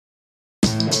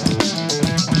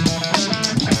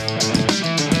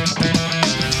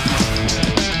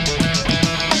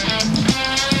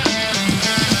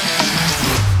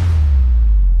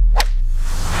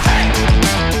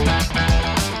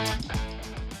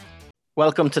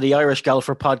Welcome to the Irish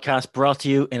Golfer Podcast, brought to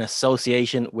you in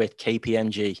association with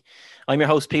KPMG. I'm your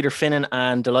host, Peter Finnan,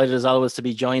 and delighted as always to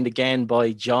be joined again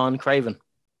by John Craven.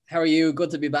 How are you? Good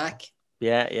to be back.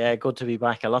 Yeah, good to be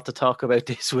back. A lot to talk about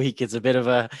this week. It's a bit of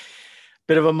a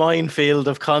minefield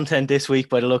of content this week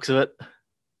by the looks of it.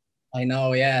 I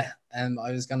know, yeah.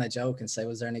 I was gonna joke and say,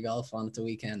 was there any golf on at the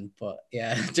weekend? But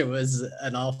yeah, there was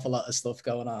an awful lot of stuff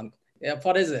going on. Yeah,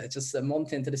 what is it? Just a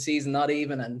month into the season, not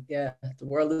even, and yeah, the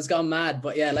world has gone mad.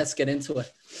 But yeah, let's get into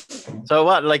it. So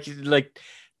what, like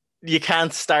you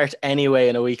can't start anyway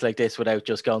in a week like this without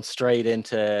just going straight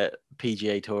into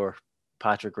PGA Tour,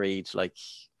 Patrick Reed. Like,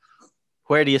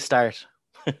 where do you start?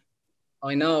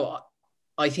 I know.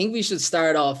 I think we should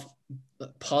start off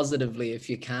positively if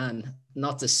you can,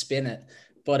 not to spin it.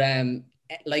 But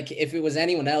like if it was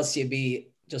anyone else, you'd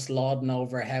be just lauding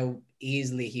over how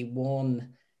easily he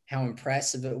won, how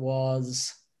impressive it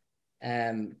was.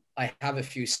 I have a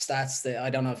few stats that I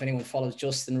don't know if anyone follows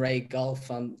Justin Ray Golf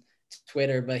on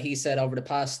Twitter, but he said over the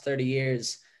past 30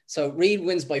 years, so Reed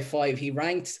wins by 5. He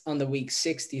ranked on the week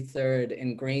 63rd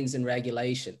in greens in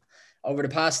regulation. Over the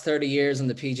past 30 years on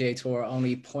the PGA Tour,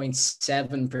 only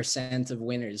 0.7% of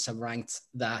winners have ranked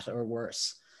that or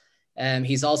worse.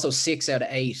 He's also 6 out of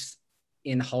 8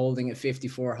 in holding a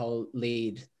 54-hole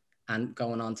lead and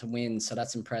going on to win. So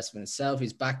that's impressive in itself.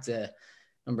 He's back to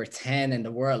number 10 in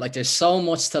the world. Like, there's so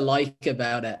much to like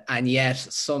about it. And yet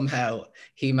somehow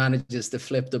he manages to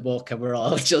flip the book and we're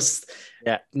all just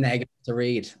negative to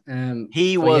Reed.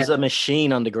 He was a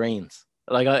machine on the greens.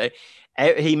 Like,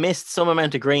 he missed some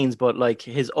amount of greens, but like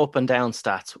his up and down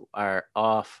stats are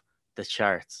off the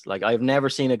charts. Like, I've never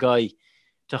seen a guy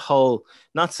to hole,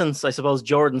 not since I suppose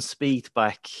Jordan Spieth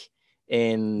back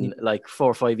in like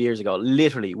 4 or 5 years ago.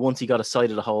 Literally, once he got a side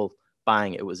of the hole,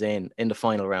 bang, it was in the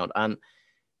final round, and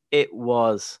it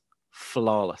was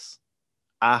flawless,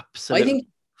 absolutely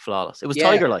flawless. It was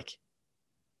Tiger-like.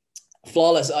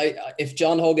 Flawless. If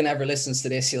John Hogan ever listens to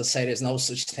this, he'll say there's no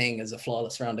such thing as a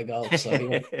flawless round of golf.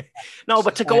 So no,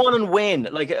 but to go on and win,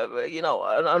 like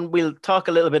and we'll talk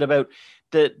a little bit about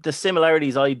the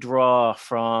similarities I draw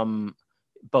from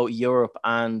both Europe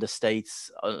and the States,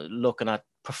 looking at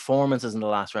performances in the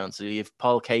last round. So you have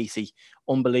Paul Casey,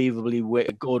 unbelievably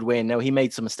good win. Now, he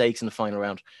made some mistakes in the final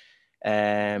round,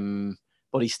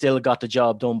 but he still got the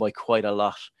job done by quite a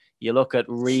lot. You look at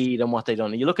Reed and what they've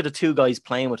done. You look at the two guys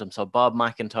playing with him. So Bob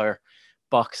McIntyre,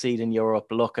 box seat in Europe,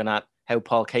 looking at how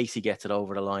Paul Casey gets it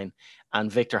over the line,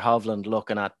 and Victor Hovland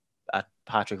looking at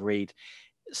Patrick Reed.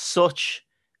 Such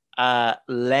a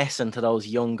lesson to those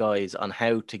young guys on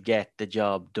how to get the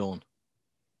job done.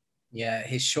 Yeah,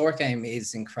 his short game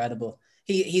is incredible.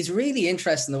 He's really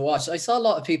interesting to watch. I saw a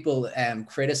lot of people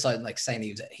criticizing, like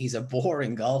saying he's a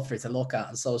boring golfer to look at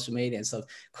on social media and stuff.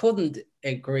 Couldn't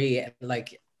agree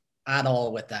like at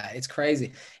all with that. It's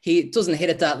crazy. He doesn't hit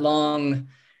it that long.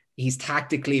 He's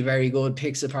tactically very good,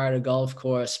 picks apart a golf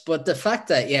course. But the fact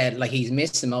that, like he's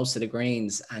missing most of the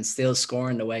greens and still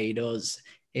scoring the way he does,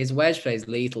 his wedge play is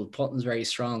lethal. Putting's very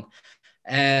strong.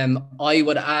 I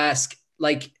would ask,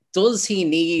 like, does he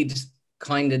need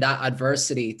kind of that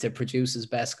adversity to produce his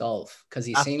best golf? Because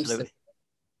he seems to.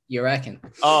 You reckon?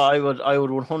 Oh, I would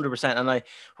 100%. And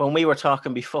when we were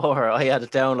talking before, I had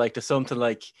it down like to something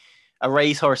like a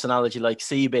racehorse analogy, like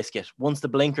Seabiscuit. Once the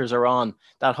blinkers are on,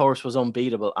 that horse was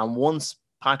unbeatable. And once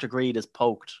Patrick Reed is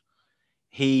poked,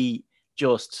 the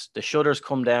shutters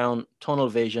come down, tunnel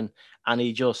vision, and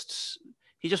he just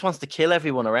wants to kill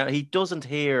everyone around. He doesn't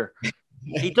hear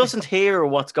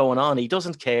what's going on. He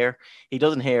doesn't care. He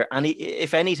doesn't hear. And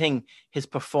if anything, his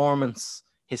performance,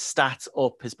 his stats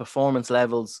up, his performance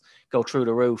levels go through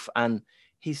the roof. And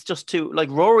he's just too,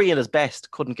 like, Rory at his best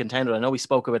couldn't contend with it. I know we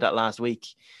spoke about that last week.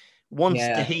 Once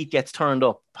the heat gets turned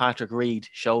up, Patrick Reed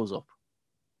shows up.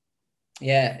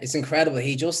 Yeah, it's incredible.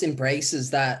 He just embraces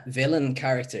that villain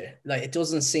character. Like, it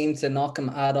doesn't seem to knock him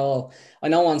at all. I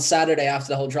know on Saturday after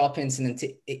the whole drop incident,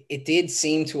 it did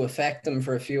seem to affect him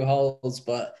for a few holes,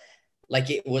 but like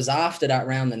it was after that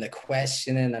round and the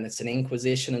questioning and it's an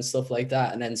inquisition and stuff like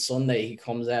that. And then Sunday he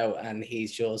comes out and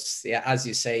he's just, as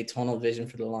you say, tunnel vision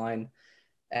for the line.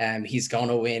 He's going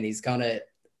to win. He's going to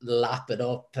lap it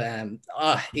up.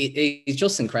 He's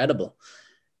just incredible.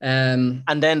 And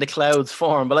then the clouds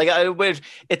form, but like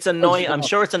it's annoying. I'm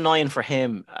sure it's annoying for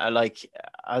him.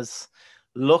 As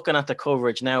looking at the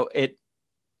coverage now,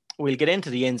 we'll get into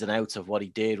the ins and outs of what he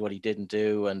did, what he didn't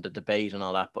do, and the debate and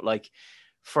all that. But like,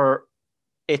 for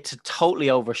it to totally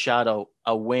overshadow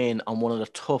a win on one of the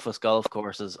toughest golf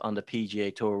courses on the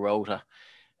PGA Tour rota,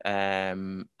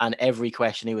 and every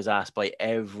question he was asked by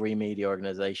every media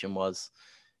organization was,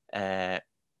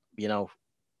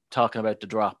 talking about the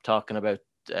drop, talking about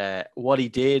what he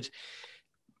did.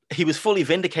 He was fully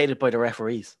vindicated by the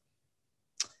referees.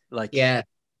 Like, Yeah.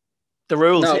 the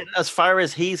rules, No. as far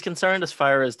as he's concerned, as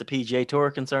far as the PGA Tour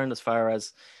are concerned, as far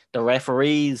as the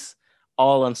referees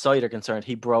all on site are concerned,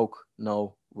 he broke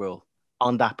no rule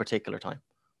on that particular time.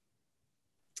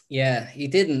 Yeah, he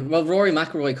didn't. Well, Rory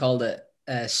McIlroy called it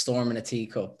a storm in a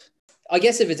teacup. I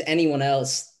guess if it's anyone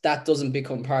else, that doesn't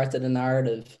become part of the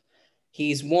narrative.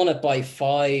 He's won it by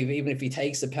 5. Even if he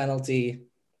takes a penalty,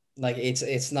 like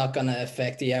it's not going to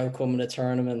affect the outcome of the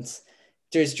tournament.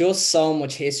 There's just so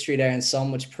much history there and so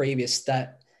much previous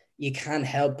that you can't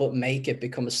help but make it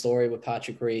become a story with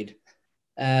Patrick Reed.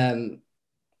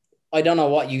 I don't know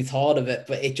what you thought of it,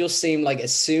 but it just seemed like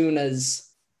as soon as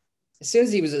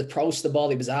he was approached the ball,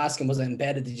 he was asking, was it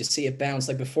embedded? Did you see it bounce?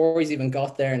 Like before he's even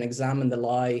got there and examined the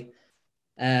lie.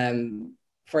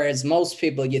 Whereas most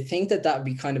people, you think that would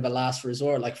be kind of a last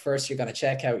resort. Like first you're going to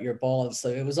check out your ball. And so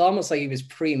it was almost like he was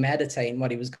premeditating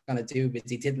what he was going to do because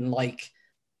he didn't like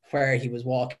where he was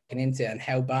walking into and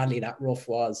how badly that rough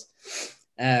was.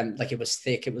 Like it was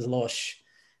thick, it was lush.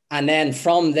 And then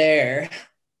from there,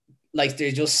 like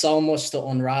there's just so much to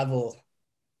unravel.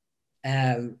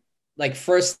 Like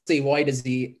firstly, why does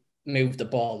he move the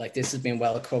ball? Like this has been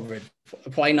well covered.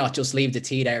 Why not just leave the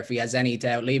tee there if he has any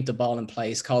doubt? Leave the ball in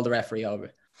place. Call the referee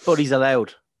over. But he's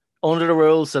allowed under the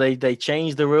rules. So they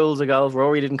changed the rules of golf.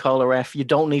 Rory didn't call a ref. You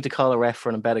don't need to call a ref for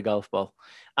an embedded golf ball.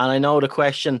 And I know the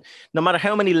question. No matter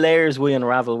how many layers we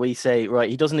unravel, we say right.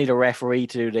 He doesn't need a referee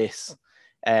to do this.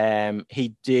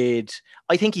 He did.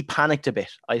 I think he panicked a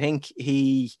bit. I think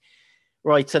he.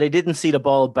 Right, so they didn't see the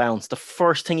ball bounce. The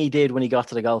first thing he did when he got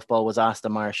to the golf ball was ask the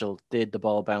marshal, did the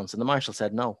ball bounce? And the marshal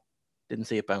said no, didn't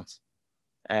see it bounce.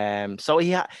 So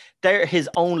they're his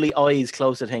only eyes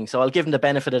closed to things. So I'll give him the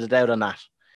benefit of the doubt on that.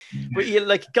 But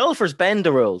like golfers bend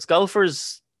the rules.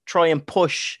 Golfers try and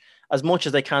push as much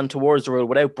as they can towards the rule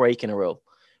without breaking a rule.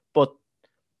 But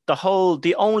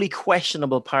the only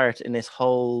questionable part in this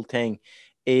whole thing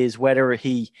is whether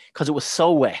because it was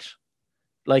so wet.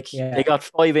 Like they got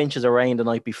 5 inches of rain the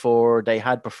night before. They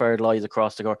had preferred lies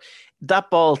across the course. That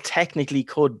ball technically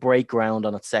could break ground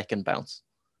on its second bounce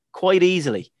quite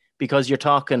easily because you're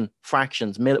talking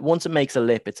fractions. Once it makes a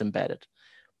lip, it's embedded.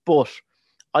 But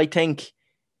I think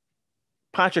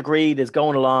Patrick Reed is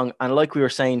going along, and like we were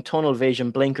saying, tunnel vision,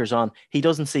 blinkers on. He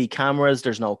doesn't see cameras.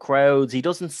 There's no crowds. He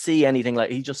doesn't see anything. Like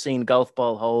he's just seen golf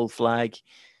ball, hole, flag.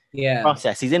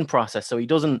 Process. He's in process, so he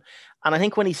doesn't. And I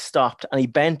think when he stopped and he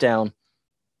bent down,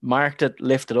 marked it,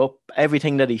 lifted up,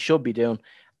 everything that he should be doing,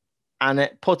 and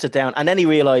it puts it down. And then he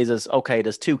realizes, okay,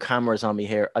 there's 2 cameras on me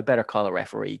here. I better call a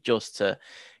referee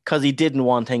because he didn't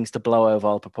want things to blow out of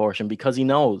all proportion because he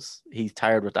knows he's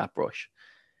tired with that brush.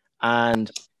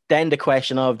 And then the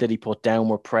question of, did he put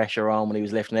downward pressure on when he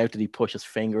was lifting out? Did he push his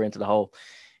finger into the hole?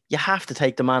 You have to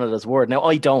take the man at his word. Now,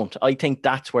 I don't. I think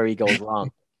that's where he goes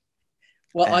wrong.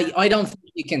 Well, I don't think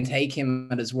you can take him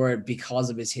at his word because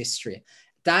of his history.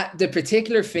 That the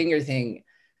particular finger thing,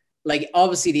 like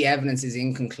obviously the evidence is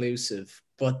inconclusive,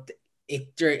 but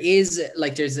there's a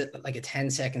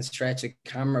 10-second stretch of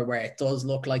camera where it does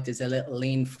look like there's a little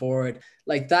lean forward.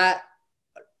 Like that,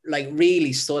 like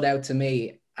really stood out to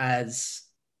me as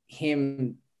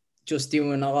him just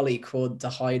doing all he could to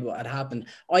hide what had happened.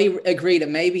 I agree that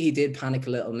maybe he did panic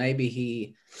a little. Maybe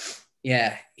he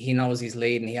knows he's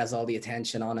leading. He has all the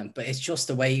attention on him, but it's just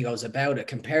the way he goes about it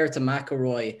compared to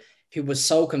McIlroy, who was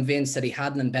so convinced that he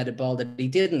had an embedded ball that he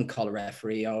didn't call a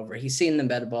referee over. He's seen an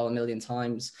embedded ball a million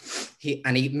times. He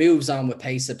moves on with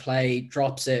pace of play,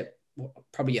 drops it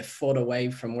probably a foot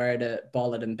away from where the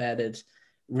ball had embedded.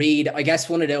 Reed, I guess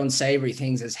one of the unsavory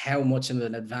things is how much of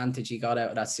an advantage he got out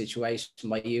of that situation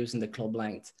by using the club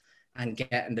length and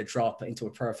getting the drop into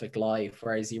a perfect lie,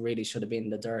 whereas he really should have been in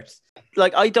the dirt.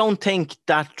 Like, I don't think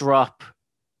that drop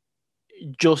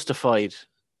justified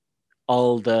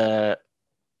all the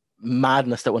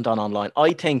madness that went on online.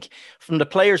 I think from the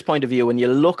players' point of view, when you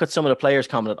look at some of the players'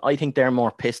 comment, I think they're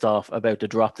more pissed off about the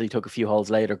drop that he took a few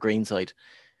holes later, greenside,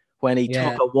 when he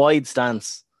took a wide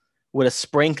stance with a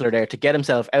sprinkler there to get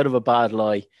himself out of a bad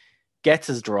lie, gets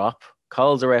his drop,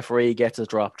 calls the referee, gets his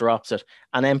drop, drops it,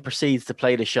 and then proceeds to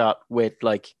play the shot with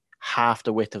like half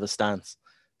the width of a stance.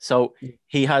 So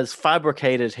he has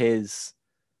fabricated his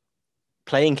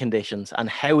playing conditions and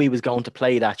how he was going to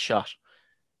play that shot.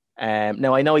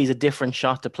 Now, I know he's a different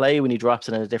shot to play when he drops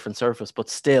it on a different surface, but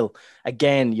still,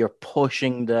 again, you're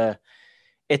pushing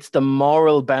it's the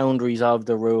moral boundaries of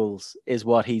the rules is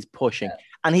what he's pushing. Yeah.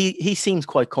 And he seems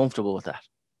quite comfortable with that.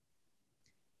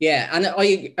 Yeah, and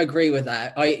I agree with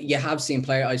that. You have seen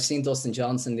I've seen Dustin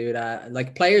Johnson do that.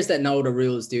 Like players that know the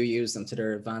rules do use them to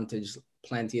their advantage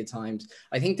plenty of times.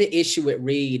 I think the issue with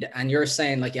Reed, and you're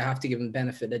saying like you have to give him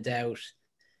benefit of doubt,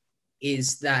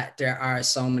 is that there are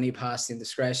so many passing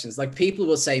discretions. Like people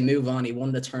will say, move on, he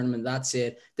won the tournament, that's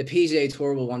it. The PGA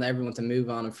Tour will want everyone to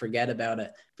move on and forget about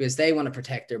it because they want to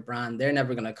protect their brand. They're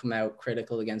never going to come out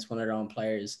critical against one of their own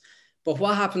players. But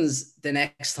what happens the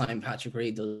next time Patrick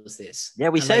Reed does this? Yeah,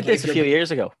 we And said like, this a few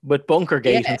years ago with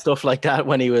Bunkergate yeah, and stuff like that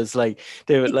when he was like,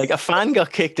 like a fan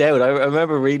got kicked out. I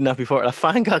remember reading that before. A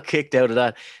fan got kicked out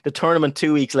of the tournament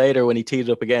 2 weeks later when he teed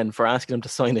it up again for asking him to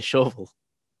sign a shovel.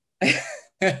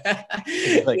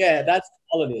 Like, yeah, that's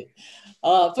quality.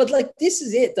 But like this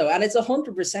is it though, and it's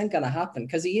 100% gonna happen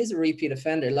because he is a repeat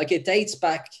offender. Like it dates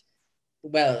back,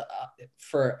 well,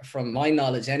 from my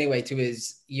knowledge anyway, to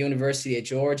his University of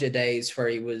Georgia days where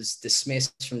he was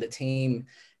dismissed from the team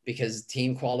because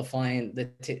team qualifying, the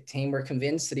team were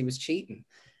convinced that he was cheating.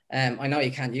 I know you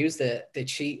can't use the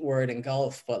cheat word in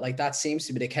golf, but like that seems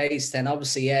to be the case. Then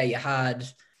obviously, yeah, you had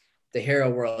the Hero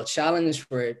World Challenge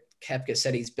where Koepka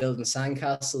said he's building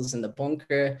sandcastles in the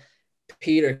bunker.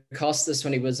 Peter Costas,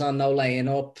 when he was on No Laying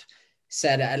Up,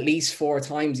 said at least 4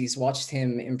 times he's watched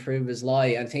him improve his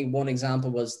lie. I think one example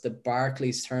was the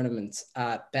Barclays tournament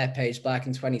at Bethpage back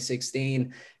in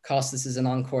 2016. Costas is an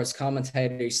on-course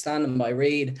commentator. He's standing by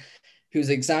Reed, who's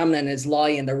examining his lie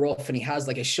in the rough, and he has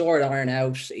like a short iron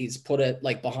out. He's put it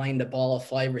like behind the ball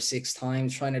 5 or 6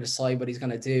 times, trying to decide what he's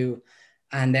going to do.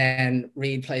 And then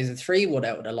Reed plays a 3-wood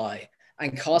out of the lie.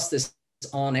 And Costas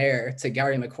on air to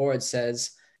Gary McCord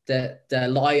says that the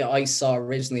lie I saw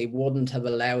originally wouldn't have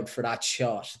allowed for that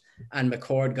shot. And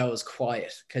McCord goes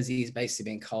quiet because he's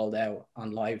basically been called out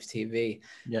on live TV.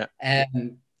 yeah.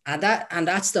 And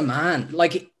that's the man.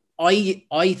 Like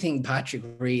I think Patrick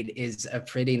Reed is a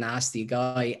pretty nasty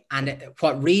guy. And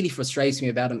what really frustrates me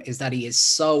about him is that he is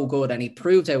so good, and he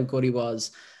proved how good he was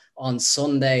on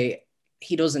Sunday.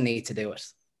 He doesn't need to do it.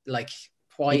 Like,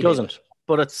 why He do doesn't. it?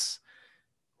 But it's,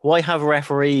 why have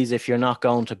referees if you're not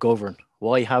going to govern?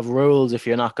 Why have rules if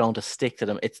you're not going to stick to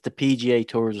them? It's the PGA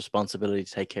Tour's responsibility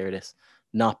to take care of this,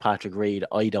 not Patrick Reed,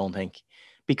 I don't think.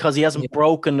 Because he hasn't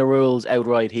broken the rules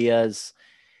outright. He has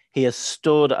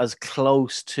stood as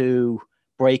close to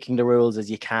breaking the rules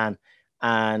as you can.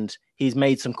 And he's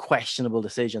made some questionable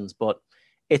decisions, but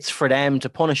it's for them to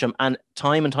punish him. And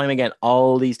time again,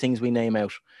 all these things we name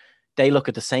out, they look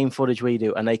at the same footage we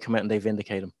do and they come out and they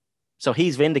vindicate him. So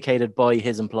he's vindicated by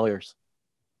his employers.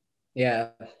 Yeah,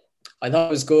 I thought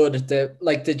it was good.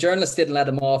 The journalist didn't let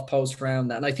him off post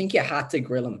round, and I think you had to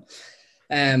grill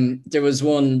him. There was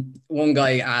one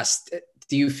guy asked,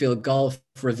 "Do you feel golf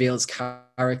reveals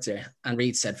character?" And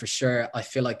Reed said, "For sure. I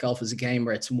feel like golf is a game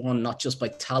where it's won not just by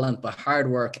talent but hard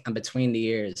work and between the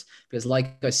years. Because,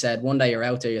 like I said, one day you're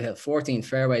out there, you'll hit 14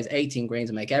 fairways, 18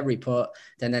 greens, and make every putt.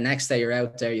 Then the next day you're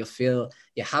out there, you'll feel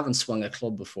you haven't swung a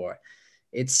club before.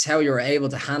 It's how you're able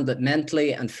to handle it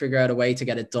mentally and figure out a way to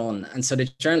get it done." And so the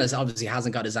journalist obviously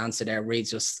hasn't got his answer there.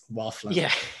 Reed's just waffling.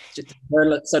 Yeah.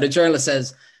 So the journalist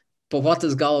says, "But what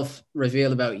does golf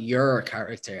reveal about your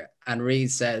character?" And Reed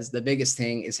says, "The biggest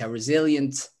thing is how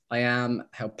resilient I am,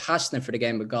 how passionate for the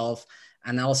game of golf,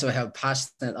 and also how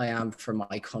passionate I am for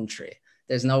my country.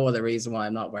 There's no other reason why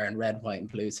I'm not wearing red, white,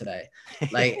 and blue today."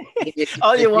 Like,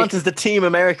 all you want is the Team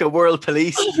America World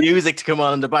Police music to come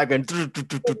on in the background. Can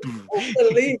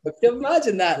you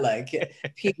imagine that?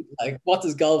 Like, what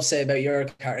does golf say about your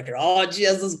character? Oh,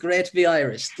 Jesus, it's great to be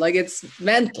Irish. Like, it's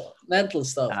mental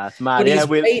stuff. That's mad. Yeah,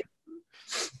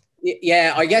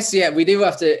 yeah, I guess, yeah, we do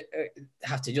have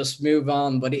to just move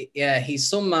on. But he's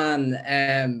some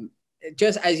man.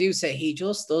 Just as you say, he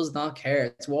just does not care.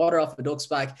 It's water off a duck's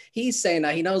back. He's saying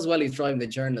that he knows well he's driving the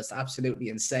journalist absolutely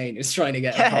insane. He's trying to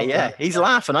get he's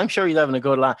laughing. I'm sure he's having a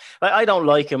good laugh. I don't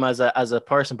like him as a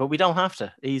person, but we don't have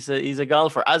to. He's a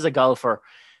golfer. As a golfer,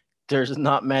 there's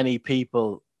not many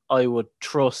people I would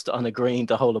trust on a green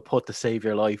to hold a putt to save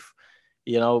your life,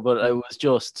 but it was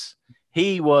just,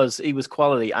 he was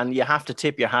quality, and you have to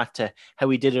tip your hat to how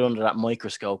he did it under that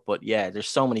microscope. But yeah, there's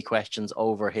so many questions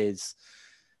over his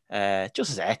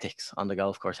just his ethics on the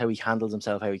golf course, how he handles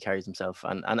himself, how he carries himself.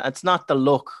 And it's not the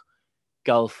look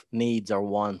golf needs or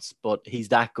wants, but he's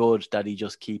that good that he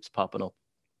just keeps popping up.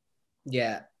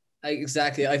 Yeah,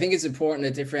 exactly. I think it's important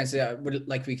to differentiate.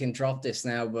 Like, we can drop this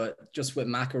now, but just with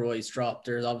McIlroy's drop,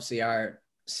 there obviously are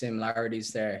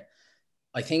similarities there.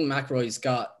 I think McIlroy's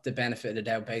got the benefit of the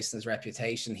doubt based on his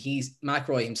reputation.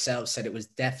 McIlroy himself said it was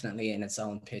definitely in its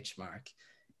own pitch mark.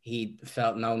 He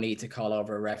felt no need to call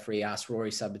over a referee. Asked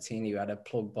Rory Sabatini, who had a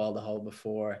plug ball the hole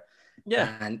before.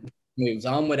 Yeah. And moves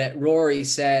on with it. Rory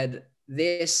said,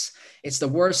 it's the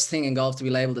worst thing in golf to be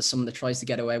labeled as someone that tries to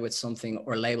get away with something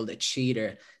or labeled a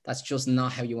cheater. That's just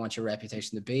not how you want your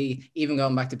reputation to be. Even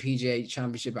going back to PGA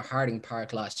Championship at Harding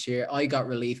Park last year, I got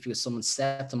relief because someone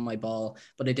stepped on my ball,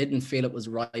 but I didn't feel it was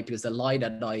right because the lie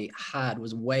that I had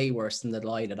was way worse than the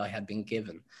lie that I had been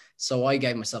given. So I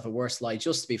gave myself a worse lie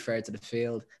just to be fair to the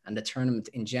field and the tournament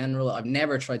in general. I've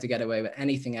never tried to get away with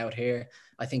anything out here.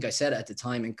 I think I said it at the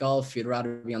time, in golf, you'd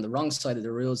rather be on the wrong side of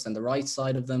the rules than the right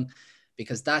side of them,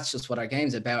 because that's just what our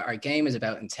game's about. Our game is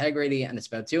about integrity and it's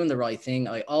about doing the right thing.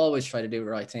 I always try to do the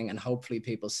right thing, and hopefully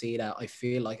people see that. I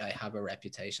feel like I have a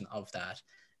reputation of that,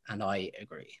 and I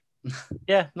agree.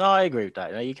 Yeah, no, I agree with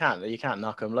that. You can't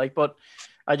knock him. Like, but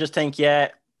I just think, yeah,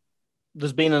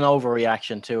 there's been an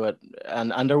overreaction to it,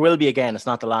 and there will be again. It's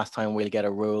not the last time we'll get a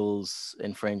rules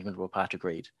infringement with Patrick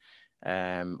Reed.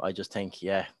 I just think,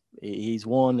 yeah, he's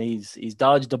won. He's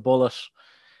dodged a bullet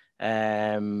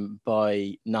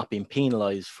by not being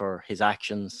penalised for his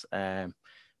actions.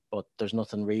 But there's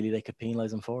nothing really they could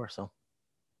penalise him for. So,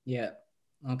 yeah.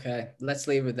 Okay, let's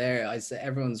leave it there. I say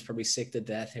everyone's probably sick to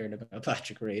death hearing about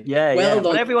Patrick Reed. Yeah, well done.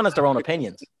 But everyone has their own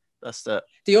opinions. That's the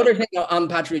other thing on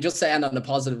Patrick, just to end on a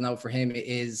positive note for him,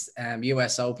 is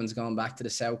US Open's going back to the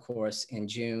South Course in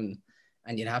June,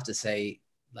 and you'd have to say,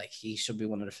 like, he should be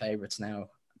one of the favourites now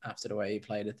after the way he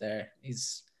played it there.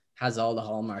 Has all the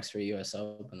hallmarks for US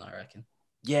Open, I reckon.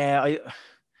 Yeah,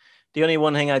 the only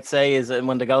one thing I'd say is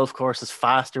when the golf course is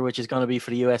faster, which is going to be for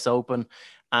the US Open,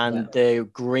 and the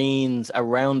greens,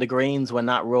 around the greens, when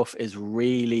that rough is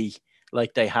really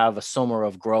like they have a summer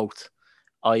of growth,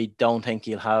 I don't think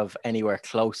he'll have anywhere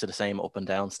close to the same up and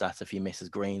down stats if he misses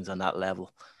greens on that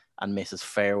level and misses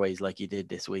fairways like he did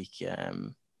this week.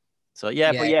 So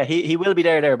yeah, but yeah, he will be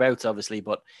thereabouts, obviously.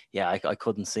 But yeah, I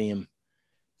couldn't see him.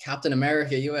 Captain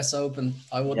America, US Open.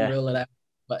 I wouldn't rule it out.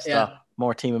 But stop.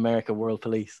 More Team America, World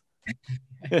Police.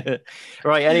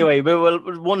 Right. Anyway, but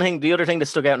the other thing that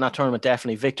stuck out in that tournament,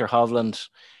 definitely Victor Hovland.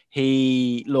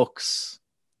 He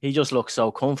just looks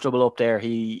so comfortable up there.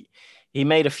 He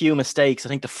made a few mistakes. I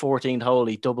think the 14th hole,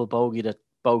 he double bogeyed it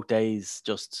both days,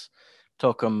 just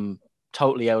took him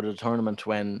totally out of the tournament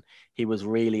when he was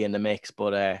really in the mix.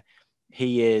 But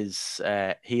he is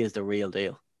the real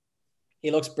deal.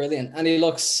 He looks brilliant, and he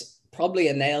looks probably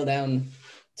a nail down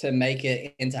to make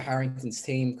it into Harrington's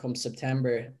team come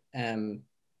September.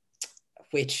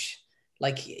 Which,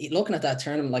 like, looking at that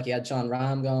tournament, like, you had Jon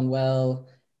Rahm going well,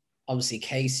 obviously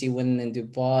Casey winning in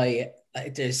Dubai.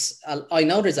 Like, I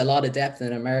know there's a lot of depth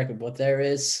in America, but there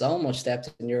is so much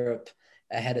depth in Europe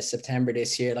ahead of September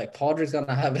this year. Like, Padraig's going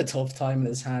to have a tough time in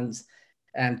his hands,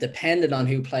 depending on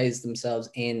who plays themselves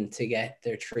in to get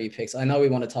their 3 picks. I know we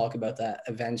want to talk about that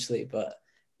eventually, but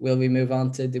will we move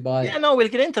on to Dubai? Yeah, no, we'll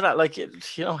get into that. Like,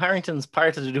 Harrington's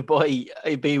part of the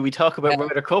Dubai. We talk about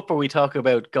Ryder Cup, or we talk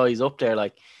about guys up there.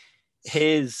 Like,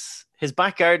 his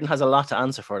back garden has a lot to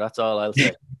answer for. That's all I'll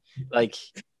say. Like,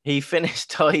 he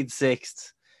finished tied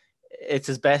 6th. It's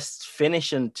his best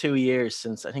finish in 2 years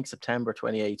since, I think, September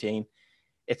 2018.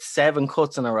 It's 7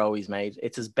 cuts in a row he's made.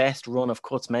 It's his best run of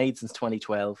cuts made since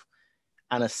 2012,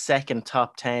 and a second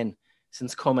top 10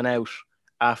 since coming out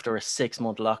after a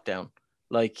 6-month lockdown.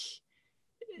 Like,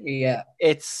 yeah,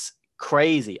 it's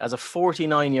crazy. As a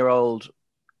 49-year-old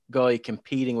guy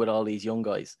competing with all these young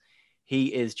guys,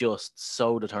 he is just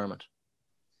so determined.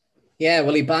 Yeah,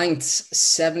 well, he banked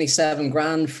 77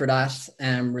 grand for that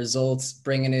result,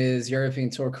 bringing his European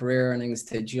Tour career earnings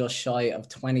to just shy of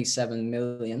 27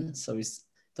 million. So he's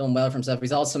done well for himself.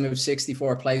 He's also moved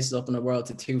 64 places up in the world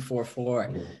to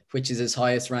 244, which is his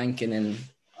highest ranking in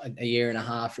a year and a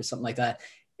half or something like that.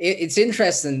 It's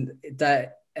interesting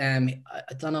that I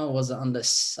don't know, was it on the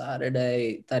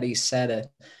Saturday that he said it,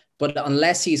 but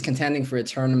unless he's contending for a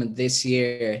tournament this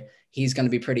year, he's going to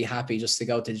be pretty happy just to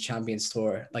go to the Champions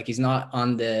Tour. Like, he's not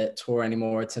on the tour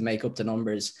anymore to make up the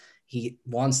numbers. He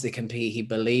wants to compete. He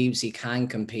believes he can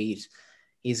compete.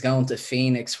 He's going to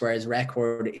Phoenix, where his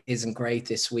record isn't great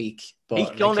this week. But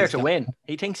he's going there to win.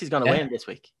 He thinks he's going to win this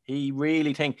week. He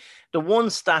really thinks. The one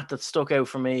stat that stuck out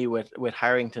for me with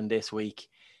Harrington this week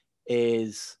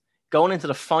is going into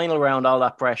the final round, all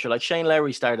that pressure. Like, Shane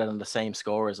Lowry started on the same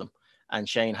score as him, and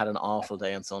Shane had an awful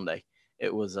day on Sunday.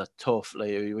 It was a tough,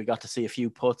 like, we got to see a few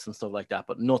putts and stuff like that,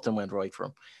 but nothing went right for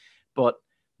him. But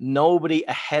nobody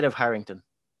ahead of Harrington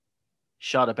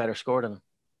shot a better score than him.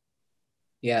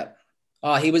 Yeah.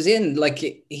 Oh, he was in, like,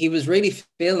 he was really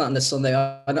feeling on the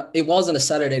Sunday. It wasn't a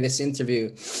Saturday, this interview,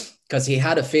 because he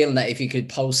had a feeling that if he could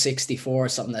post 64 or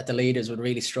something, that the leaders would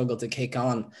really struggle to kick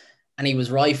on. And he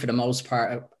was right for the most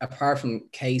part, apart from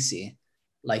Casey.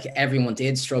 like everyone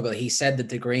did struggle. He said that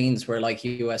the greens were like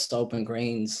US Open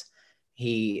greens.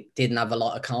 He didn't have a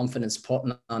lot of confidence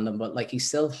putting on them, but like he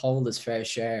still hold his fair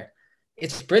share.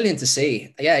 It's brilliant to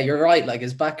see. Yeah, you're right. Like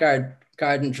his backyard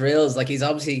garden drills, like he's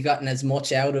obviously gotten as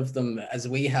much out of them as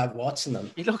we have watching them.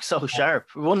 He looks so sharp.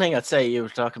 One thing I'd say, you were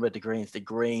talking about the greens. The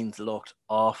greens looked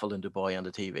awful in Dubai on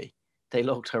the TV. They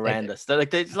looked horrendous.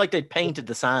 It's like they painted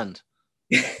the sand.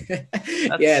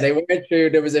 Yeah, they weren't true.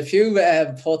 There was a few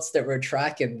putts that were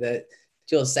tracking that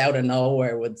just out of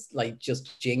nowhere would like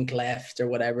just jink left or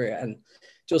whatever. And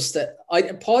just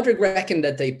Padraig reckoned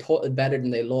that they putted better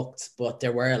than they looked, but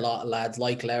there were a lot of lads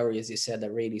like Lowry, as you said,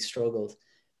 that really struggled.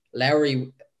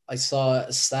 Lowry, I saw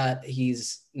a stat,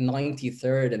 he's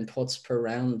 93rd in putts per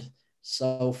round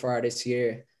so far this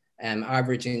year,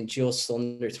 averaging just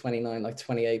under 29, like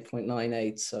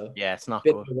 28.98. So yeah, it's not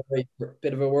good.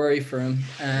 Bit of a worry for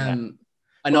him.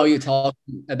 I know you talked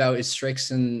about his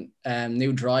Strixon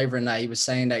new driver and that he was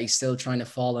saying that he's still trying to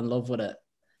fall in love with it.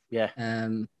 Yeah.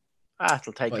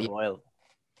 It'll take a while.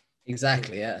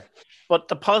 Exactly, yeah. But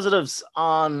the positives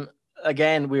on,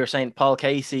 again, we were saying Paul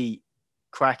Casey,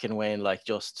 cracking win, like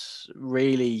just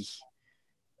really,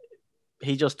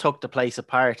 he just took the place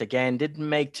apart again. Didn't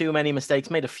make too many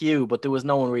mistakes, made a few, but there was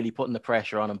no one really putting the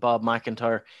pressure on him. Bob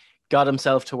McIntyre got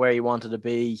himself to where he wanted to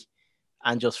be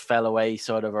and just fell away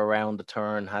sort of around the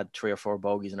turn, had 3 or 4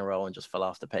 bogeys in a row and just fell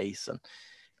off the pace and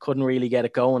couldn't really get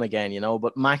it going again, you know.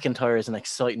 But McIntyre is an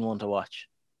exciting one to watch.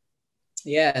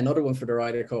 Yeah, another one for the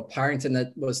Ryder Cup. Harrington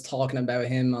that was talking about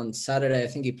him on Saturday. I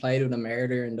think he played with him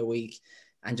earlier in the week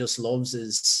and just loves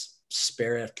his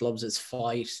spirit, loves his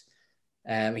fight.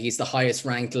 He's the highest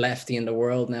ranked lefty in the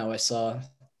world now. I saw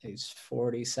he's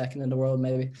 42nd in the world,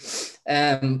 maybe.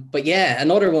 But yeah,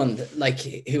 another one like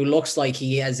who looks like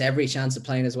he has every chance of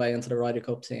playing his way into the Ryder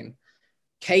Cup team.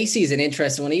 Casey's an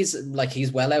interesting one.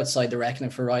 He's well outside the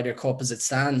reckoning for Ryder Cup as it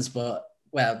stands, but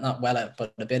well, not well out,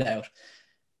 but a bit out.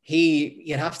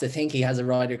 You'd have to think he has a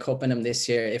Ryder Cup in him this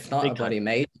year, if not a bloody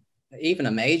major, even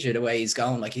a major, the way he's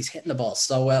going. Like he's hitting the ball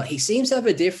so well. He seems to have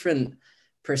a different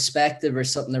perspective or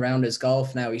something around his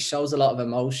golf now. He shows a lot of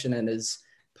emotion in his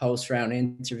post-round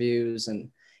interviews,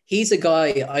 and he's a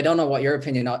guy, I don't know what your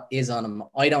opinion is on him.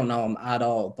 I don't know him at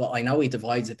all, but I know he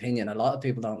divides opinion. A lot of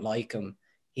people don't like him.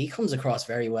 He comes across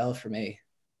very well for me.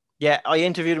 Yeah, I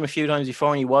interviewed him a few times before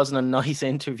and he wasn't a nice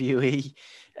interviewee.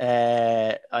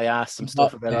 I asked him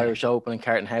stuff about Irish Open and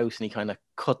Carton House and he kind of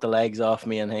cut the legs off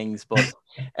me and things. But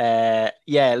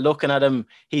yeah, looking at him,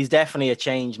 he's definitely a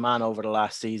changed man over the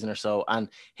last season or so. And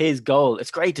his goal,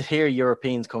 it's great to hear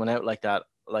Europeans coming out like that.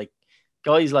 Like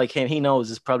guys like him, he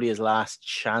knows is probably his last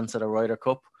chance at a Ryder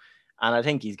Cup. And I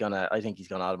think he's gonna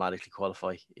automatically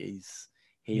qualify.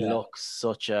 He looks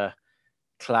such a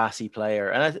classy player.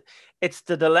 And it's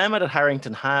the dilemma that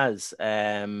Harrington has.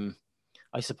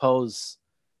 I suppose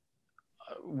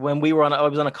when I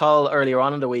was on a call earlier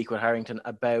on in the week with Harrington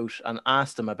and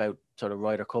asked him about sort of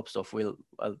Ryder Cup stuff.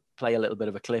 I'll play a little bit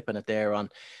of a clip in it there on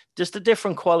just the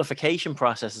different qualification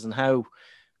processes and how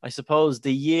I suppose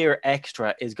the year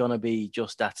extra is going to be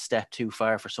just that step too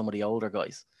far for some of the older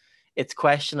guys. It's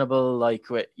questionable, like,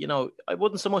 I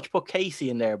wouldn't so much put Casey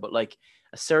in there, but like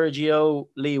a Sergio,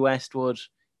 Lee Westwood,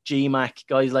 GMAC,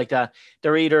 guys like that,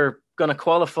 they're either going to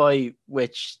qualify,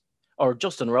 or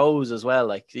Justin Rose as well.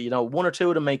 Like, one or two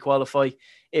of them may qualify.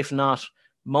 If not,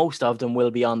 most of them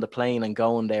will be on the plane and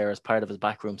going there as part of his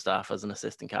backroom staff as an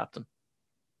assistant captain.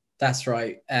 That's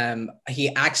right.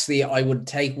 I would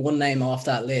take one name off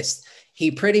that list. He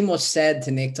pretty much said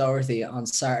to Nick Doherty on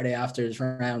Saturday after his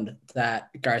round that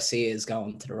Garcia is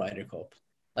going to the Ryder Cup.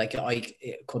 Like, I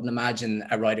couldn't imagine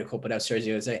a Ryder Cup without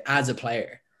Sergio as a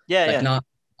player. Not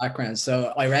background.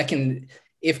 So I reckon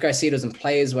if Garcia doesn't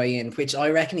play his way in, which I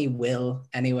reckon he will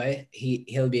anyway,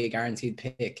 he'll be a guaranteed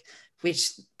pick.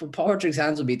 But Patrick's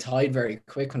hands will be tied very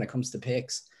quick when it comes to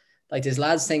picks. Like, there's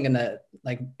lads thinking that,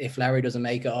 like, if Lowry doesn't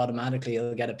make it automatically,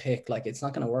 he'll get a pick. Like, it's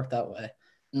not going to work that way.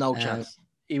 No chance.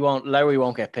 Lowry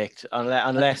won't get picked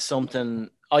unless something.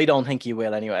 I don't think he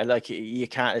will anyway. Like, you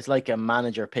can't. It's like a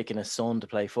manager picking his son to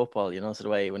play football. So the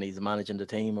way when he's managing the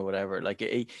team or whatever. Like,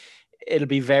 it'll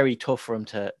be very tough for him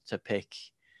to pick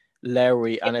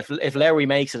Lowry. And if Lowry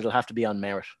makes it, it'll have to be on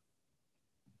merit.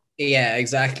 Yeah,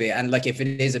 exactly. And like, if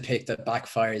it is a pick that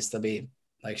backfires, they'll be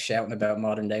like shouting about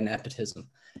modern day nepotism.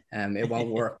 It won't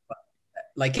work. But,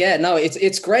 like, yeah, no,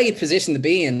 it's great position to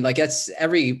be in. Like, it's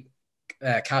every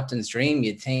captain's dream.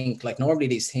 You'd think, like, normally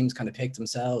these teams kind of pick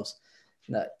themselves.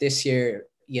 This year,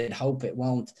 you'd hope it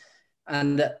won't.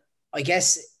 And I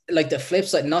guess, like, the flip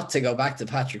side, not to go back to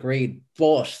Patrick Reed,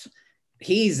 but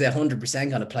he's 100%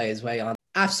 going to play his way on.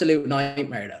 Absolute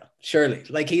nightmare, though. Surely.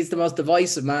 Like, he's the most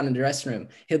divisive man in the dressing room.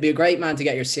 He'll be a great man to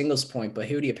get your singles point, but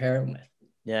who do you pair him with?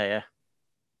 Yeah.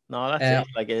 No, that's Uh,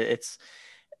 it. Like it's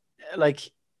like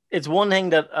it's one thing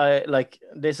that I like.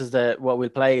 This is the what we'll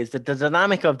play is the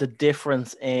dynamic of the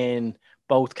difference in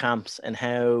both camps and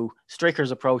how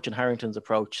Stricker's approach and Harrington's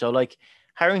approach. So like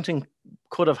Harrington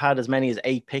could have had as many as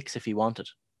 8 picks if he wanted.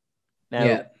 Now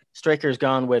yeah. Stricker's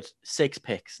gone with 6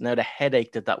 picks. Now the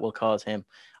headache that will cause him,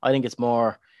 I think it's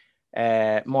more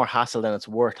hassle than it's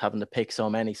worth having to pick so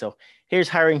many. So here's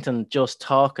Harrington just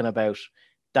talking about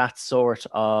that sort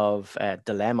of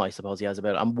dilemma, I suppose he has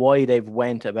about it, and why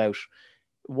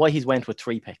he's went with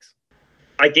 3 picks.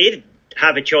 I did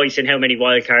have a choice in how many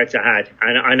wild cards I had,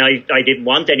 and I didn't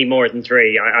want any more than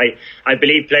 3. I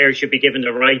believe players should be given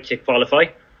the right to qualify.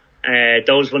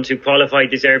 Those ones who qualify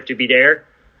deserve to be there.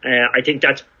 I think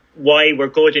that's why we're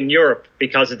good in Europe,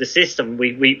 because of the system.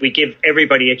 We give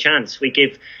everybody a chance. We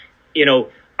give,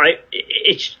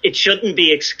 it shouldn't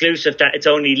be exclusive that it's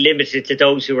only limited to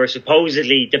those who are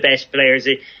supposedly the best players.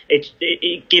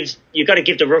 It gives, you got to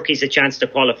give the rookies a chance to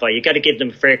qualify. You got to give them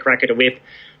a fair crack at the whip.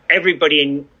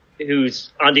 Everybody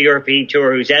who's on the European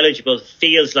tour who's eligible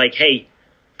feels like, hey,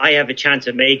 I have a chance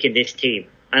of making this team.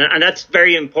 And that's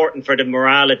very important for the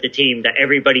morale of the team, that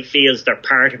everybody feels they're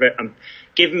part of it. And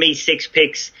giving me 6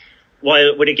 picks, while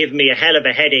it would have given me a hell of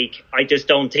a headache, I just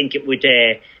don't think it would.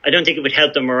 I don't think it would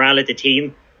help the morale of the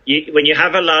team. When you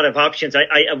have a lot of options,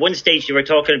 at one stage you were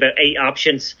talking about 8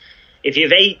 options. If you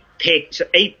have 8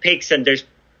 picks, and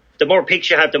the more picks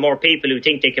you have, the more people who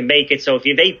think they can make it. So if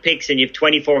you have 8 picks and you have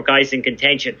 24 guys in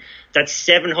contention, that's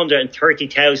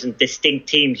 730,000 distinct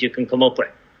teams you can come up with.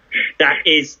 That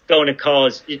is going to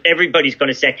cause, everybody's going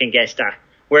to second guess that.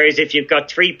 Whereas if you've got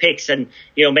 3 picks and,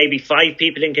 maybe 5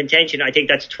 people in contention, I think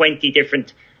that's 20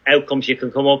 different outcomes you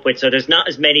can come up with. So there's not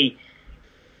as many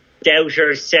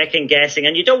doubters, second guessing,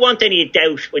 and you don't want any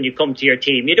doubt when you come to your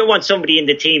team. You don't want somebody in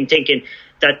the team thinking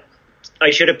that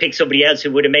I should have picked somebody else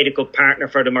who would have made a good partner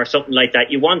for them or something like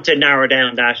that. You want to narrow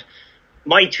down that.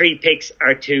 My 3 picks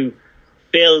are to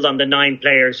build on the 9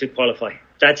 players who qualify.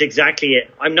 That's exactly it.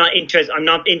 I'm not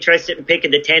interested in picking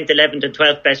the 10th, 11th and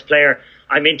 12th best player.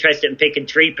 I'm interested in picking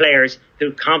 3 players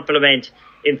who complement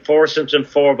in foursomes and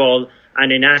 4-ball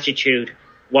and in attitude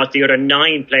what the other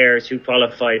 9 players who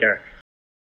qualified are.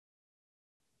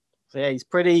 So yeah, he's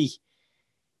pretty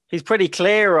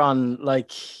clear on,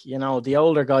 the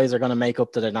older guys are going to make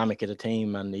up the dynamic of the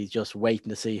team, and he's just waiting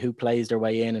to see who plays their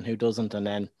way in and who doesn't, and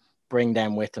then bring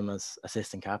them with him as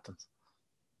assistant captains.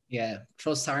 Yeah,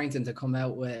 trust Harrington to come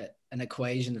out with an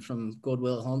equation from Good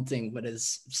Will Hunting with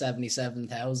his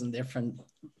 77,000 different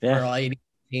variety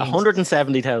teams.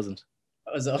 170,000.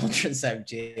 It was 170,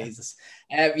 Jesus.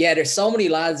 There's so many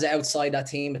lads outside that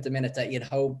team at the minute that you'd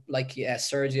hope,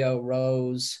 Sergio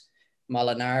Rose,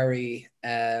 Molinari,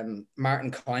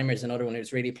 Martin Keimer is another one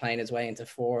who's really playing his way into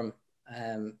form,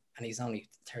 and he's only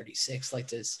 36.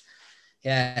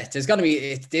 This is going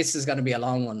to be a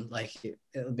long one.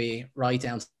 It'll be right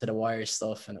down to the wire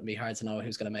stuff, and it'll be hard to know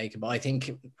who's going to make it. But I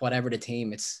think whatever the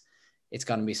team, it's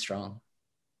going to be strong.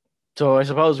 So I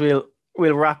suppose we'll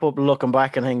wrap up looking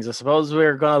back and things. I suppose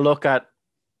we're going to look at,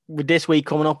 with this week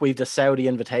coming up, we've the Saudi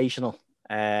Invitational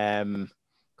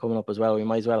coming up as well. We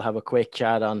might as well have a quick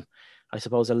chat on, I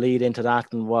suppose, a lead into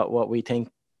that and what we think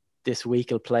this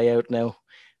week will play out now.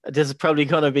 This is probably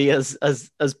going to be as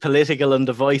political and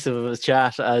divisive of a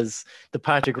chat as the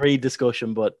Patrick Reed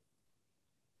discussion, but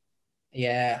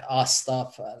yeah,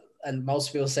 stop. And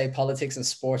most people say politics and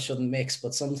sports shouldn't mix,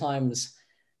 but sometimes,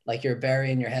 you're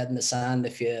burying your head in the sand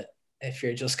if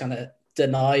you're just going to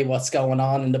deny what's going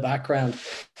on in the background.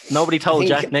 Nobody told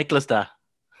Jack Nicklaus that.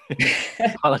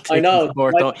 Politics, I know.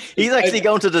 Sport, he's actually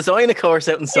going to design a course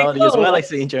out in Saudi as well, I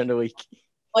seen during the week.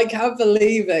 I can't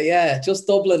believe it. Yeah, just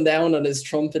doubling down on his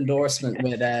Trump endorsement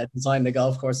with designing the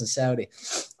golf course in Saudi.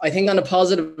 I think on a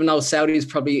positive note, Saudi is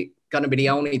probably going to be the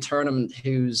only tournament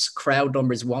whose crowd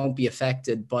numbers won't be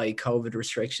affected by COVID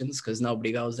restrictions because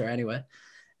nobody goes there anyway.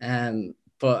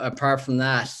 But apart from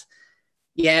that,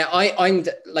 yeah,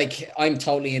 I'm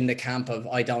totally in the camp of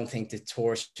I don't think the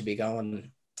tour should be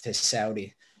going to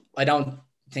Saudi. I don't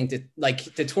think that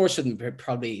the tour shouldn't be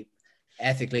probably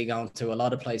ethically going to a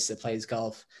lot of places that plays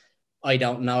golf. I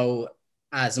don't know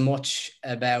as much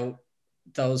about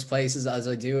those places as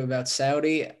I do about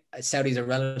Saudi. Saudi's a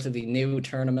relatively new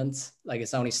tournament.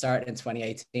 It's only started in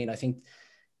 2018. I think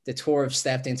the tour have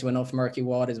stepped into enough murky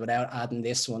waters without adding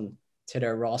this one to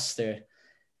their roster.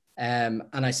 And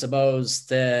I suppose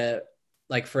for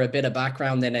a bit of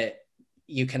background in it,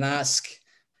 you can ask,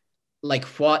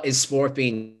 what is sport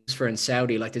being used for in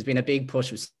Saudi? There's been a big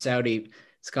push with Saudi.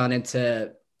 It's gone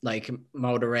into like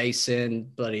motor racing,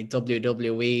 bloody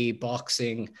WWE,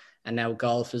 boxing, and now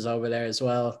golf is over there as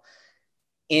well.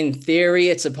 In theory,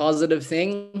 it's a positive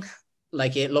thing.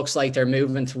 Like, it looks like they're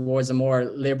moving towards a more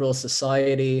liberal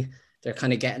society. They're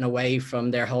kind of getting away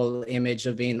from their whole image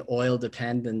of being oil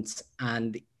dependent.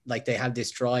 And like, they have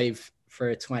this drive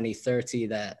for 2030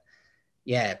 that,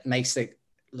 yeah, makes the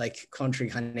like country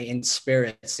kind of in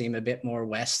spirit seem a bit more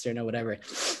Western or whatever.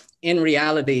 In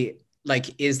reality,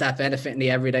 like, is that benefiting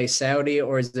the everyday Saudi,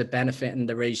 or is it benefiting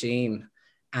the regime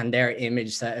and their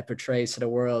image that it portrays to the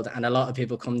world? And a lot of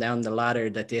people come down the ladder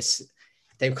that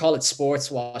they call it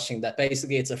sports washing, that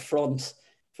basically it's a front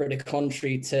for the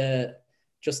country to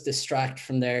just distract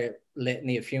from their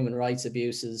litany of human rights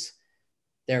abuses.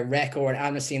 Their record,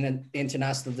 Amnesty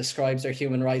International describes their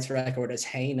human rights record as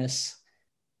heinous.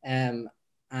 And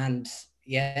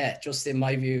yeah, just in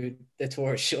my view, the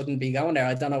tour shouldn't be going there.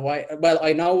 I don't know why. Well,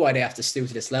 I know why they have to stoop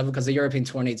to this level, because the European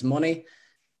tour needs money.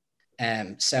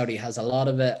 Saudi has a lot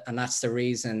of it, and that's the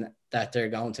reason that they're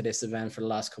going to this event for the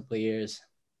last couple of years.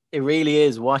 It really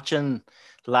is. Watching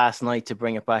last night, to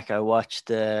bring it back, I watched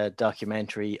the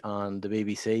documentary on the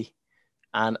BBC,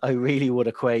 and I really would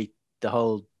equate the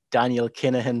whole Daniel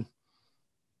Kinahan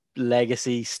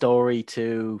legacy story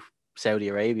to Saudi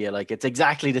Arabia. Like, it's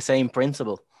exactly the same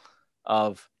principle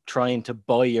of trying to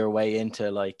buy your way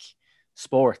into like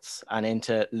sports and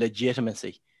into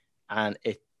legitimacy, and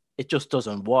it just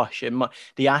doesn't wash.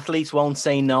 The athletes won't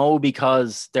say no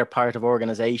because they're part of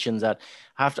organizations that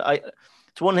have to.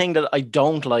 It's one thing that I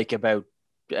don't like about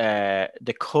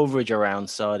the coverage around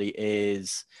Saudi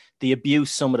is the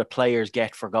abuse some of the players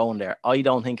get for going there. I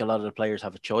don't think a lot of the players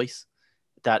have a choice.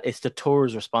 That it's the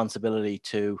tour's responsibility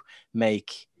to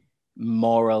make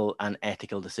moral and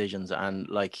ethical decisions. And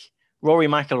like, Rory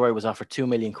McIlroy was offered £2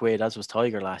 million, as was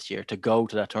Tiger last year, to go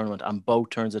to that tournament, and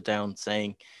both turns it down,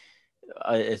 saying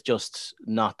it's just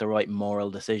not the right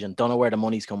moral decision. Don't know where the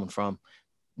money's coming from,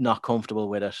 not comfortable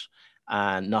with it,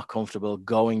 and not comfortable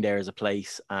going there as a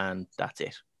place, and that's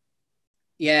it.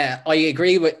 Yeah, I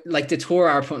agree with, like, the tour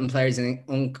are putting players in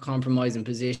uncompromising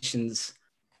positions.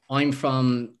 I'm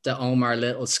from the Omar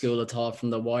Little school of thought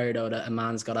from The Wire, though, that a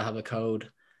man's got to have a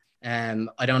code.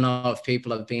 I don't know if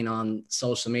people have been on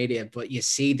social media, but you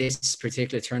see this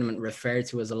particular tournament referred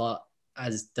to as a lot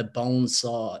as the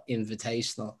Bonesaw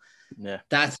Invitational. Yeah,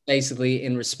 that's basically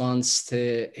in response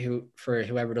to for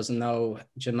whoever doesn't know,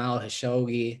 Jamal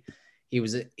Khashoggi.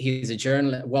 Was a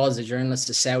journalist,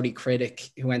 a Saudi critic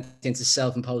who went into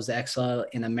self-imposed exile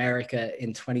in America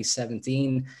in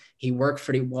 2017. He worked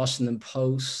for the Washington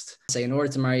Post. So in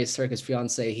order to marry his Turkish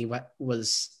fiance, he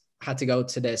had to go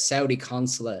to the Saudi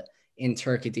consulate in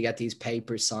Turkey to get these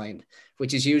papers signed,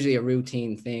 which is usually a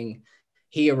routine thing.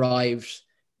 He arrived,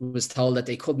 was told that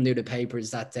they couldn't do the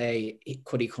papers that day.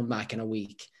 Could he come back in a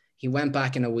week? He went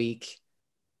back in a week,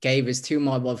 gave his 2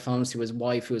 mobile phones to his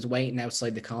wife, who was waiting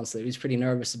outside the consulate. He was pretty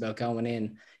nervous about going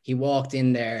in. He walked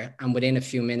in there, and within a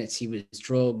few minutes, he was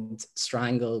drugged,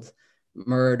 strangled,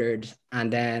 murdered,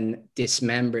 and then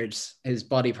dismembered. His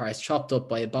body parts chopped up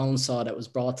by a bone saw that was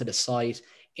brought to the site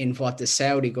in what the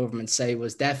Saudi government say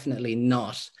was definitely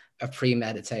not a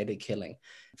premeditated killing.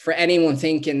 For anyone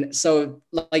thinking, so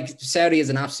like, Saudi is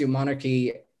an absolute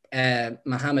monarchy,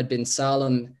 Mohammed bin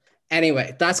Salman.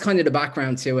 Anyway, that's kind of the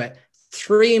background to it.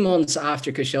 3 months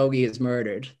after Khashoggi is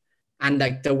murdered, and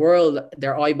like the world,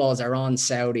 their eyeballs are on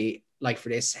Saudi, like, for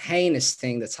this heinous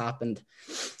thing that's happened.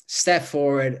 Step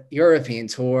forward, European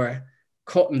tour,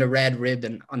 cutting the red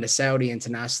ribbon on the Saudi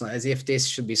International as if this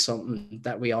should be something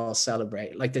that we all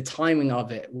celebrate. Like, the timing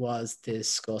of it was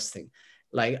disgusting.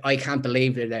 Like, I can't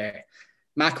believe they're there.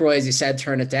 McIlroy, as you said,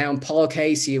 turned it down. Paul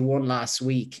Casey, who won last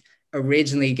week,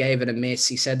 originally gave it a miss.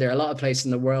 He said, there are a lot of places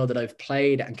in the world that I've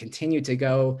played and continue to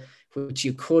go, which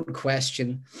you could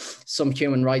question some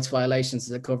human rights violations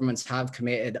that governments have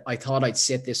committed. I thought I'd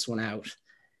sit this one out.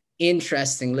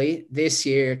 Interestingly, this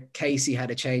year, Casey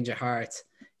had a change of heart.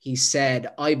 He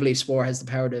said, I believe sport has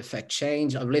the power to affect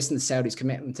change. I've listened to Saudi's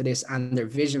commitment to this and their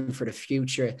vision for the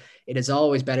future. It is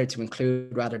always better to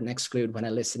include rather than exclude when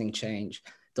eliciting change.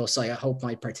 Thus, I hope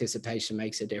my participation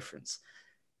makes a difference.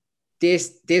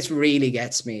 This really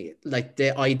gets me, like,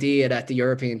 the idea that the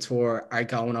European tour are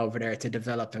going over there to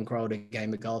develop and grow the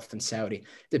game of golf in Saudi.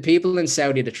 The people in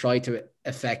Saudi that try to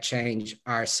affect change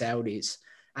are Saudis,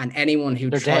 and anyone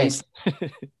who tries,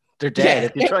 they're dead.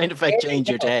 If you're trying to affect change,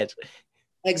 you're dead.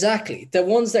 Exactly. The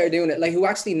ones that are doing it, like, who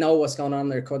actually know what's going on in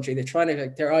their country, they're trying to,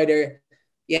 like, they're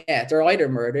either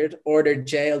murdered or they're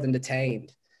jailed and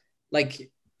detained. Like,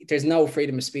 there's no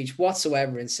freedom of speech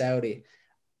whatsoever in Saudi.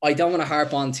 I don't want to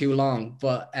harp on too long,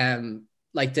 but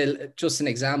like just an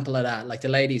example of that, like the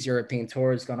ladies European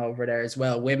tour has gone over there as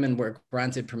well. Women were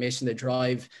granted permission to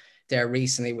drive there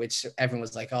recently, which everyone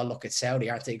was like, oh, look at Saudi,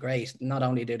 aren't they great? Not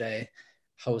only do they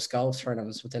host golf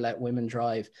tournaments, but they let women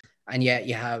drive. And yet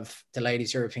you have the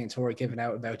ladies European tour giving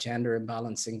out about gender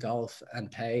imbalance in golf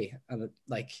and pay. And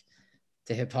like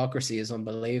the hypocrisy is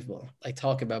unbelievable. Like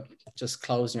talk about just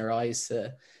closing your eyes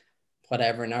to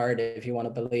whatever narrative you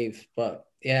want to believe. But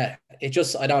yeah, it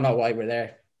just, I don't know why we're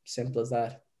there. Simple as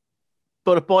that.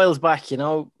 But it boils back, you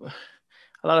know,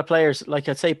 a lot of players, like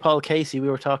I'd say Paul Casey, we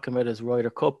were talking about his Ryder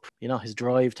Cup, you know, his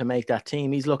drive to make that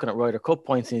team. He's looking at Ryder Cup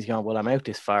points and he's going, well, I'm out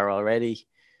this far already.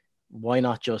 Why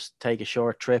not just take a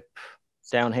short trip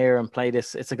down here and play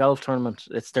this? It's a golf tournament.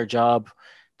 It's their job.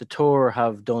 The tour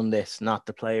have done this, not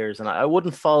the players. And I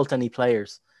wouldn't fault any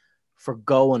players for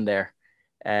going there.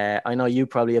 I know you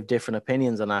probably have different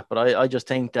opinions on that, but I just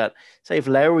think that, say, if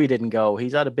Lowry didn't go,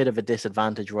 he's at a bit of a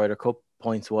disadvantage Ryder Cup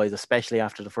points wise, especially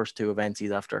after the first two events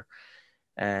he's after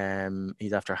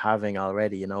having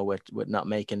already, you know, with not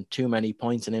making too many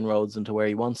points and inroads into where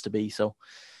he wants to be. So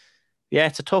yeah,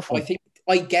 it's a tough one. I think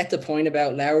I get the point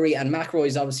about Lowry, and McIlroy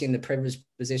is obviously in the privileged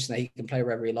position that he can play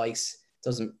wherever he likes.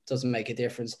 Doesn't make a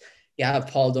difference. You have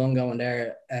Paul Dunne going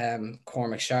there.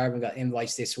 Cormac Sharp got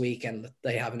invites this week and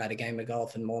they haven't had a game of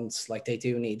golf in months. Like they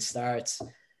do need starts.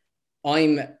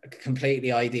 I'm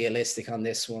completely idealistic on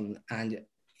this one. And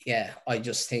yeah, I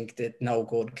just think that no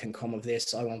good can come of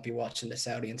this. I won't be watching the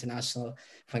Saudi International.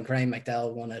 When Graham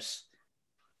McDowell won it,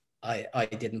 I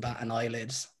didn't bat an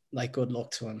eyelid. Like, good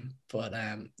luck to him. But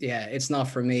yeah, it's not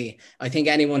for me. I think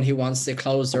anyone who wants to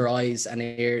close their eyes and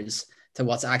ears to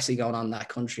what's actually going on in that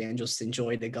country and just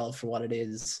enjoy the golf for what it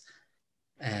is,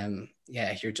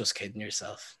 yeah, you're just kidding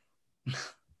yourself.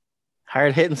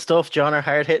 Hard hitting stuff, John, or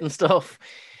hard hitting stuff.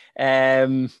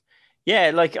 Yeah,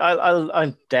 like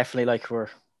I'm definitely like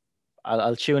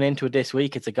I'll tune into it this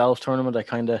week. It's a golf tournament.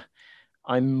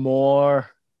 I'm more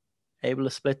able to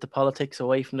split the politics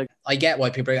away from the. I get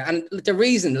why people are, and the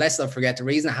reason, let's not forget, the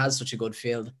reason it has such a good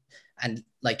field, and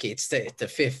like it's the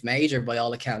fifth major by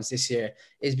all accounts this year,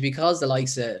 is because the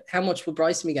likes of, how much would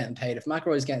Bryson be getting paid if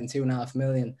McIlroy's getting $2.5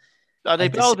 million?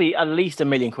 They'd all be at least $1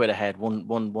 million ahead,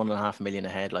 1.5 million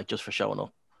ahead, like just for showing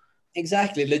up.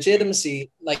 Exactly,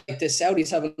 legitimacy. Like the Saudis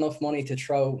have enough money to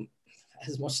throw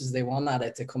as much as they want at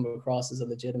it to come across as a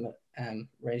legitimate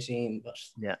regime, but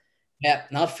yeah,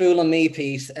 not fooling me,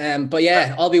 Pete. But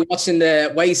yeah, I'll be watching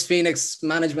the Waste Phoenix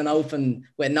Management Open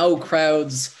with no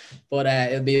crowds, but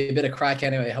it'll be a bit of crack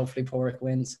anyway. Hopefully Porrick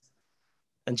wins.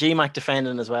 And GMAC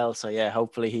defending as well, so yeah,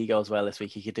 hopefully he goes well this week.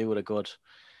 He could do with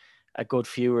a good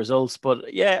few results.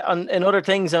 But yeah, and other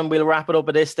things, and we'll wrap it up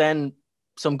with this then.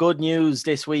 Some good news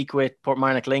this week with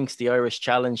Portmarnock Links, the Irish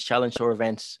Challenge Tour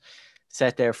event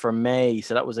set there for May.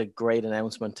 So that was a great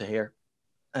announcement to hear.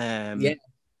 Yeah.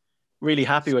 Really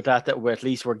happy with that we're at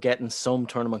least we're getting some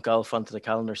tournament golf onto the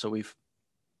calendar. So we've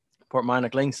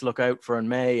Portmarnock Links to look out for in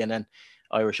May, and then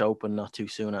Irish Open not too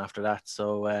soon after that.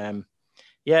 So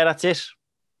yeah, that's it.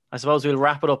 I suppose we'll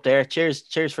wrap it up there.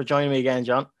 Cheers for joining me again,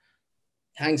 John.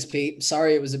 Thanks, Pete.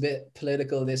 Sorry it was a bit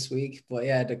political this week, but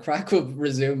yeah, the crack will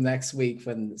resume next week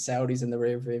when Saudi's in the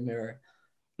rearview mirror.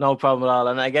 No problem at all.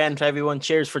 And again, to everyone,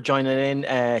 cheers for joining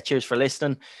in. Cheers for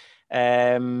listening.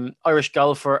 Irish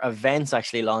Golfer events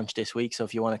actually launched this week, so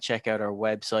if you want to check out our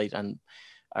website, and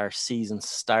our season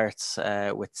starts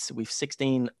we've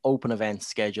 16 open events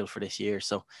scheduled for this year.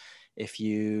 So if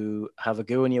you have a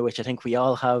go in you, which I think we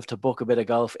all have, to book a bit of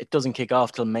golf, it doesn't kick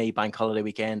off till May bank holiday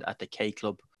weekend at the K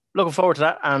Club. Looking forward to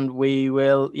that, and we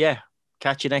will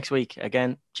catch you next week.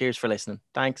 Again, cheers for listening.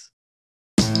 Thanks.